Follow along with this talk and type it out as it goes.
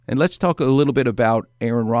And let's talk a little bit about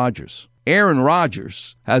Aaron Rodgers. Aaron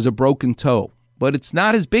Rodgers has a broken toe, but it's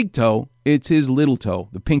not his big toe. It's his little toe,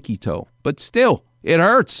 the pinky toe. But still, it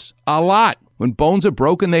hurts a lot. When bones are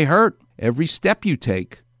broken, they hurt. Every step you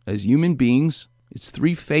take as human beings, it's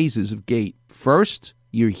 3 phases of gait. First,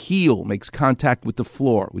 your heel makes contact with the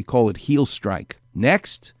floor. We call it heel strike.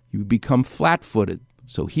 Next, you become flat-footed.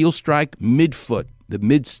 So heel strike, midfoot, the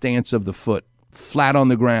mid stance of the foot, flat on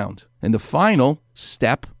the ground. And the final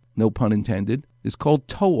step, no pun intended, is called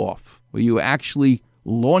toe off, where you actually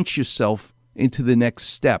launch yourself into the next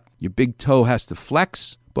step. Your big toe has to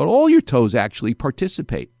flex, but all your toes actually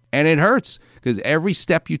participate. And it hurts because every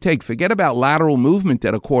step you take, forget about lateral movement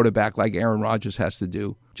that a quarterback like Aaron Rodgers has to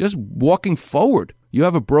do. Just walking forward, you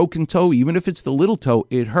have a broken toe, even if it's the little toe,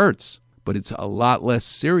 it hurts. But it's a lot less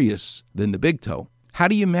serious than the big toe. How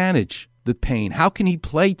do you manage the pain? How can he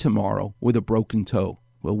play tomorrow with a broken toe?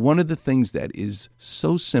 Well, one of the things that is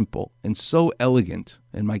so simple and so elegant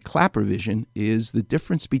in my Clapper vision is the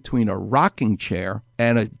difference between a rocking chair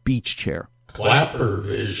and a beach chair. Clapper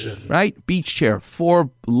vision. Right? Beach chair.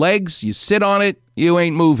 4 legs, you sit on it, you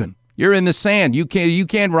ain't moving. You're in the sand. You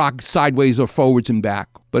can't rock sideways or forwards and back.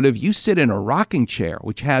 But if you sit in a rocking chair,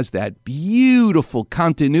 which has that beautiful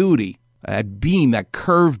continuity, that beam, that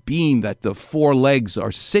curved beam that the 4 legs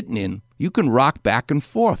are sitting in, you can rock back and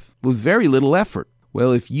forth with very little effort.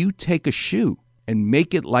 Well, if you take a shoe and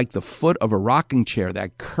make it like the foot of a rocking chair,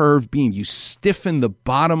 that curved beam, you stiffen the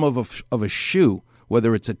bottom of a shoe,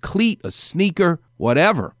 whether it's a cleat, a sneaker,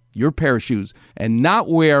 whatever, your pair of shoes, and not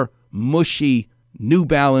wear mushy New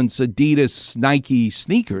Balance, Adidas, Nike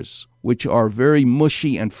sneakers, which are very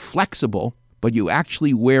mushy and flexible, but you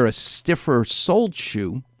actually wear a stiffer soled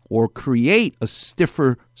shoe or create a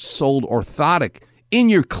stiffer soled orthotic in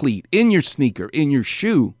your cleat, in your sneaker, in your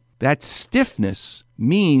shoe. That stiffness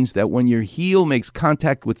means that when your heel makes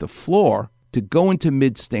contact with the floor to go into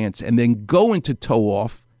mid stance and then go into toe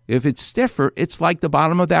off, if it's stiffer, it's like the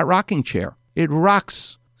bottom of that rocking chair. It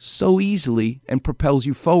rocks so easily and propels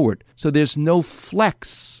you forward. So there's no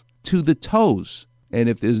flex to the toes. And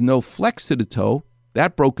if there's no flex to the toe,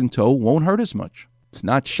 that broken toe won't hurt as much. It's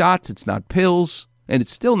not shots, it's not pills, and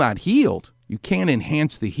it's still not healed. You can't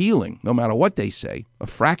enhance the healing, no matter what they say. A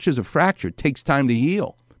fracture's a fracture. It takes time to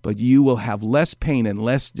heal. But you will have less pain and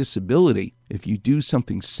less disability if you do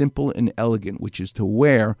something simple and elegant, which is to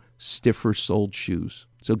wear stiffer soled shoes.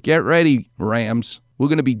 So get ready, Rams. We're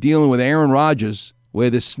going to be dealing with Aaron Rodgers, where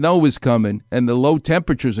the snow is coming and the low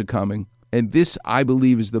temperatures are coming. And this, I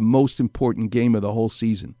believe, is the most important game of the whole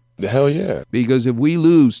season. The hell yeah. Because if we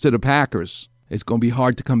lose to the Packers, it's going to be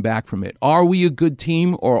hard to come back from it. Are we a good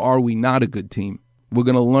team or are we not a good team? We're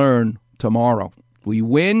going to learn tomorrow. We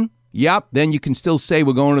win. Yep, then you can still say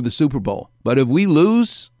we're going to the Super Bowl. But if we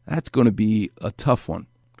lose, that's going to be a tough one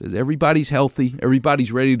because everybody's healthy,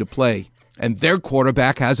 everybody's ready to play, and their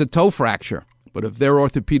quarterback has a toe fracture. But if their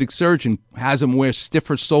orthopedic surgeon has him wear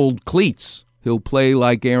stiffer-soled cleats, he'll play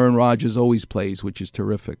like Aaron Rodgers always plays, which is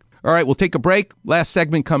terrific. All right, we'll take a break. Last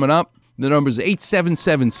segment coming up. The number is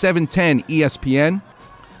 877-710-ESPN.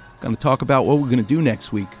 Going to talk about what we're going to do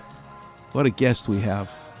next week. What a guest we have.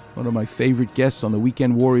 One of my favorite guests on the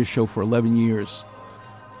Weekend Warriors show for 11 years.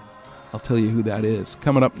 I'll tell you who that is.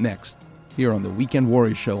 Coming up next, here on the Weekend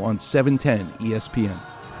Warriors show on 710 ESPN.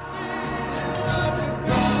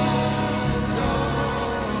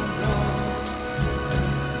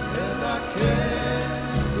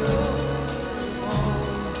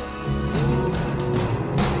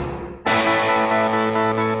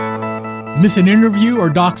 Miss an interview or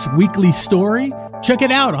Doc's weekly story? Check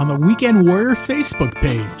it out on the Weekend Warrior Facebook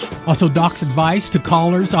page. Also, Doc's advice to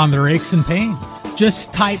callers on their aches and pains.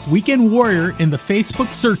 Just type Weekend Warrior in the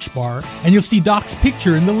Facebook search bar and you'll see Doc's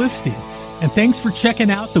picture in the listings. And thanks for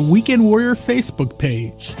checking out the Weekend Warrior Facebook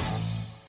page.